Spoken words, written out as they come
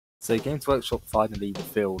So Games Workshop finally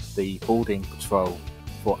revealed the boarding patrol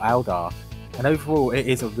for Aldar, and overall it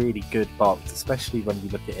is a really good box, especially when you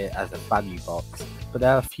look at it as a value box, but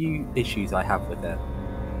there are a few issues I have with it.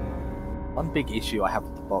 One big issue I have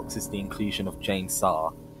with the box is the inclusion of Jane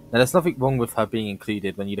Saar. Now there's nothing wrong with her being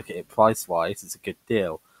included when you look at it price-wise, it's a good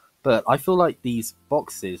deal, but I feel like these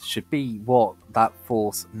boxes should be what that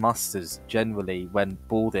force musters generally when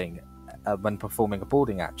when performing a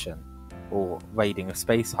boarding action or raiding a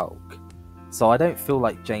Space Hulk. So I don't feel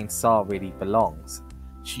like Jane Saar really belongs.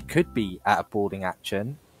 She could be at a boarding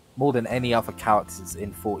action. More than any other characters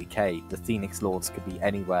in 40k, the Phoenix Lords could be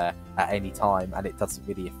anywhere at any time and it doesn't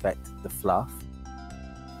really affect the fluff.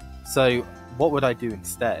 So what would I do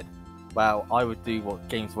instead? Well, I would do what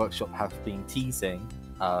Games Workshop have been teasing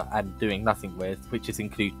and doing nothing with, which is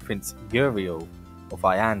include Prince Uriel of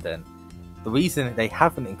Iandan. The reason they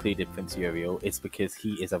haven't included Prince Uriel is because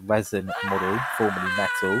he is a resin model, formerly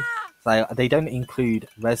metal. So they don't include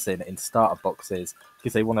resin in starter boxes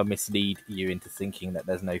because they want to mislead you into thinking that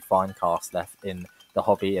there's no fine cast left in the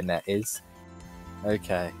hobby, and there is.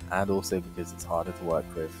 Okay, and also because it's harder to work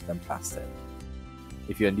with than plastic.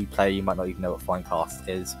 If you're a new player, you might not even know what fine cast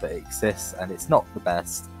is, but it exists and it's not the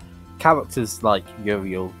best. Characters like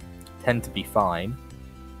Uriel tend to be fine,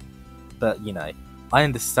 but you know, I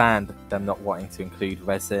understand them not wanting to include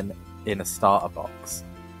resin in a starter box.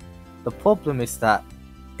 The problem is that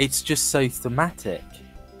it's just so thematic.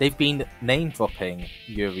 They've been name dropping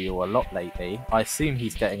Uriel a lot lately. I assume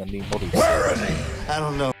he's getting a new model soon. I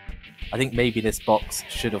don't know. I think maybe this box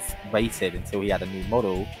should have waited until he had a new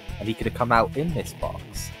model and he could have come out in this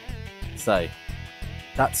box. So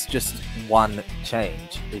that's just one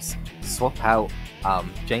change, is swap out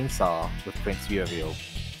Jane Saar with Prince Uriel.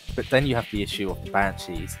 But then you have the issue of the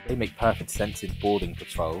Banshees. They make perfect sense in boarding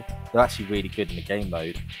patrol. They're actually really good in the game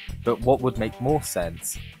mode. But what would make more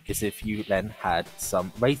sense is if you then had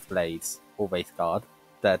some Wraith Blades or Wraith Guard,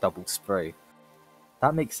 their double sprue.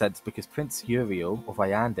 That makes sense because Prince Uriel of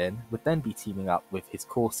Iandan would then be teaming up with his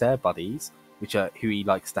Corsair buddies, which are who he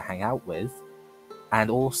likes to hang out with,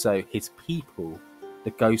 and also his people,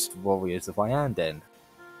 the Ghost Warriors of Iandan.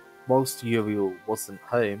 Whilst Uriel wasn't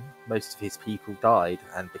home, most of his people died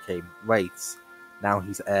and became wraiths. Now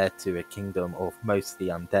he's heir to a kingdom of mostly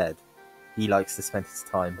undead. He likes to spend his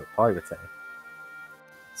time pirating.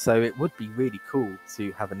 So it would be really cool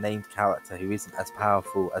to have a named character who isn't as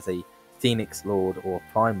powerful as a Phoenix Lord or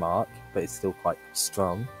Primarch, but is still quite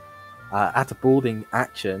strong, at a boarding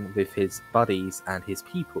action with his buddies and his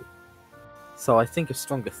people. So I think a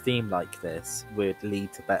stronger theme like this would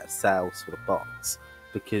lead to better sales for the box,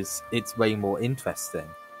 because it's way more interesting.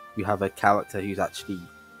 You have a character who's actually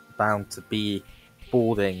bound to be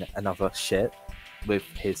boarding another ship with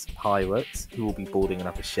his pirates, who will be boarding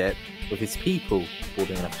another ship with his people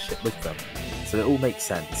boarding another ship with them. So it all makes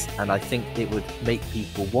sense, and I think it would make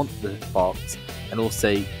people want the box, and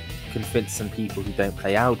also convince some people who don't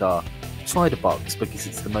play Aldar to try the box, because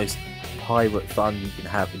it's the most pirate fun you can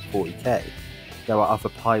have in 40k. There are other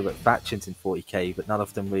pirate factions in 40k, but none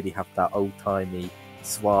of them really have that old-timey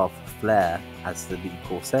suave flair as the new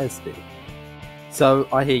Corsairs do. So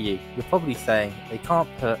I hear you, you're probably saying they can't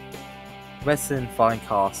put resin fine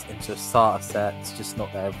cast into a starter set, it's just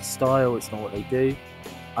not their style, it's not what they do.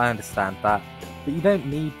 I understand that, but you don't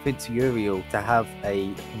need Prince Uriel to have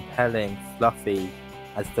a compelling, fluffy,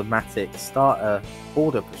 as thematic starter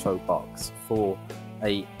border patrol box for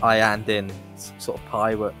a Iandan sort of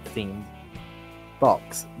pirate themed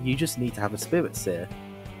box. You just need to have a Spirit Seer.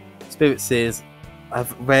 Spirit Seers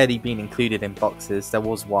have rarely been included in boxes. There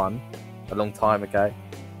was one a long time ago,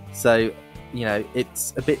 so you know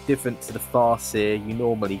it's a bit different to the Farseer you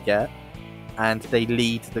normally get, and they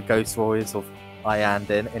lead the Ghost Warriors of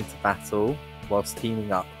Iandan into battle whilst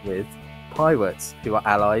teaming up with pirates who are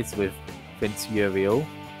allies with Prince Uriel,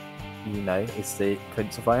 you know, is the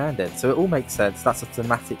Prince of Iandan. So it all makes sense. That's a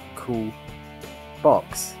thematic cool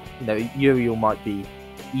box. You know, Uriel might be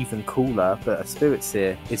even cooler, but a Spirit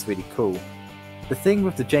Seer is really cool. The thing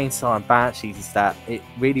with the Jane Saar and Banshees is that it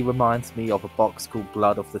really reminds me of a box called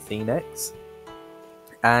Blood of the Phoenix.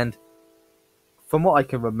 And from what I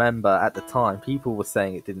can remember at the time, people were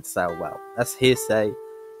saying it didn't sell well. That's hearsay.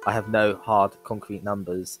 I have no hard, concrete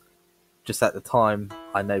numbers. Just at the time,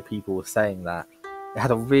 I know people were saying that. It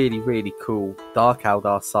had a really, really cool Dark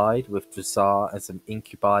Aldar side with Drazar and some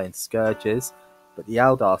Incubi and Scourges. But the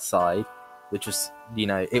Aldar side, which was, you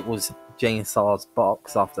know, it was Jane Saar's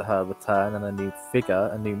box after her return and a new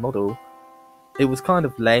figure, a new model. It was kind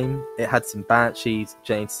of lame. It had some Banshees,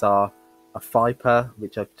 Jane Saar, a Viper,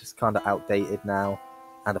 which are just kind of outdated now,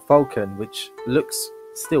 and a Falcon, which looks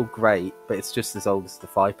still great, but it's just as old as the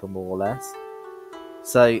Viper, more or less.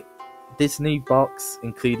 So this new box,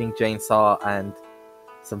 including Chainsaw and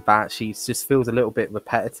some Banshees, just feels a little bit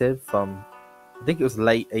repetitive from, I think it was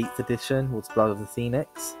late 8th edition, was Blood of the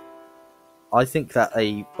Phoenix. I think that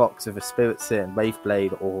a box of a Spirit Seer and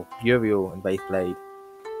Wraithblade, or Burial and Wraithblade,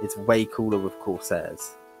 is way cooler with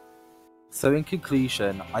Corsairs. So in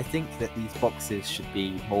conclusion, I think that these boxes should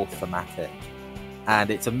be more thematic, and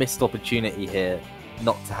it's a missed opportunity here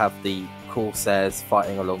not to have the Corsairs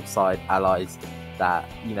fighting alongside allies that,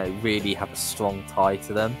 you know, really have a strong tie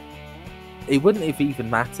to them. It wouldn't have even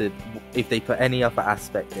mattered if they put any other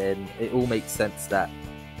aspect in. It all makes sense that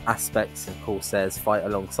aspects and Corsairs fight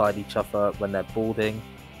alongside each other when they're boarding.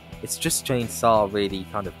 It's just Chainsaw really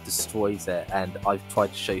kind of destroys it, and I've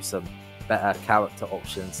tried to show some better character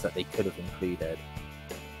options that they could have included.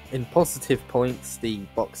 In positive points, the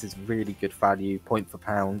box is really good value, point for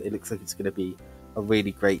pound. It looks like it's going to be a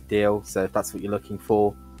really great deal, so if that's what you're looking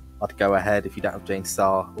for, I'd go ahead. If you don't have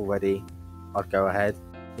Chainsaw already, I'd go ahead.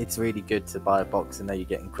 It's really good to buy a box and know you're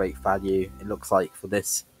getting great value. It looks like for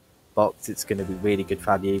this box it's going to be really good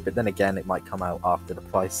value, but then again it might come out after the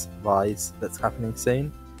price rise that's happening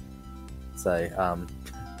soon, so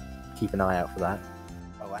keep an eye out for that.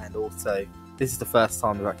 Oh, and also this is the first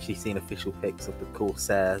time we've actually seen official pics of the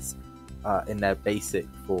Corsairs in their basic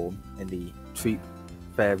form, in the troop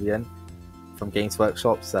variant from Games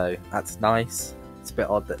Workshop, so that's nice. It's a bit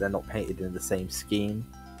odd that they're not painted in the same scheme,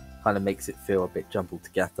 kind of makes it feel a bit jumbled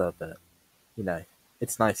together, but you know,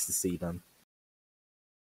 it's nice to see them.